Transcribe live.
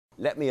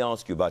let me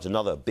ask you about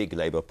another big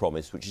Labour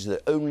promise, which is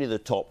that only the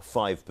top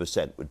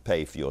 5% would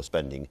pay for your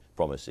spending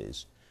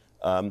promises.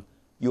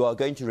 You are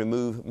going to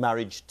remove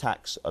marriage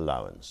tax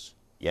allowance,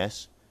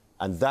 yes?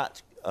 And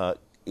that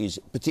is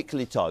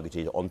particularly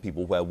targeted on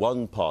people where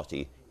one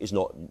party is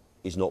not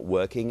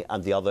working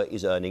and the other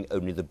is earning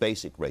only the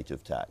basic rate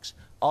of tax.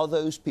 Are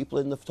those people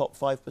in the top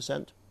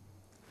 5%?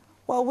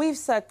 Well, we've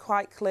said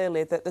quite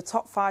clearly that the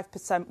top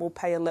 5% will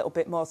pay a little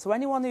bit more. So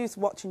anyone who's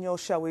watching your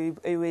show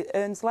who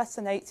earns less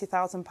than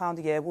 £80,000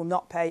 a year will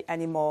not pay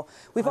any more.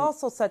 We've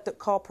also said that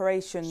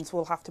corporations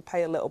will have to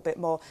pay a little bit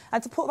more.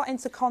 And to put that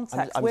into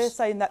context, we're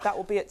saying that that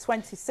will be at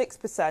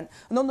 26%.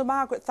 And under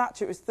Margaret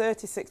Thatcher, it was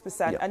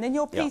 36%. Yeah. And in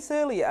your piece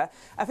earlier,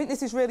 I think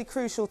this is really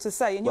crucial to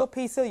say, in your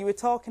piece earlier, you were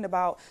talking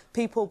about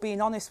people being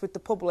honest with the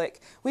public.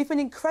 We've been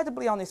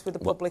incredibly honest with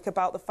the public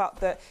about the fact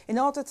that in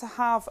order to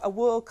have a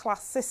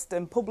world-class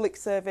system, public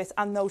service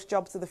and those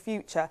jobs of the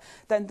future,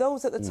 then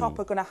those at the top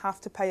are going to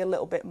have to pay a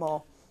little bit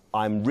more.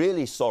 I'm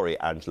really sorry,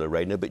 Angela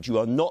Raynor, but you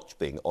are not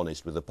being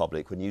honest with the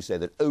public when you say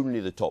that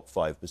only the top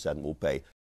 5% will pay.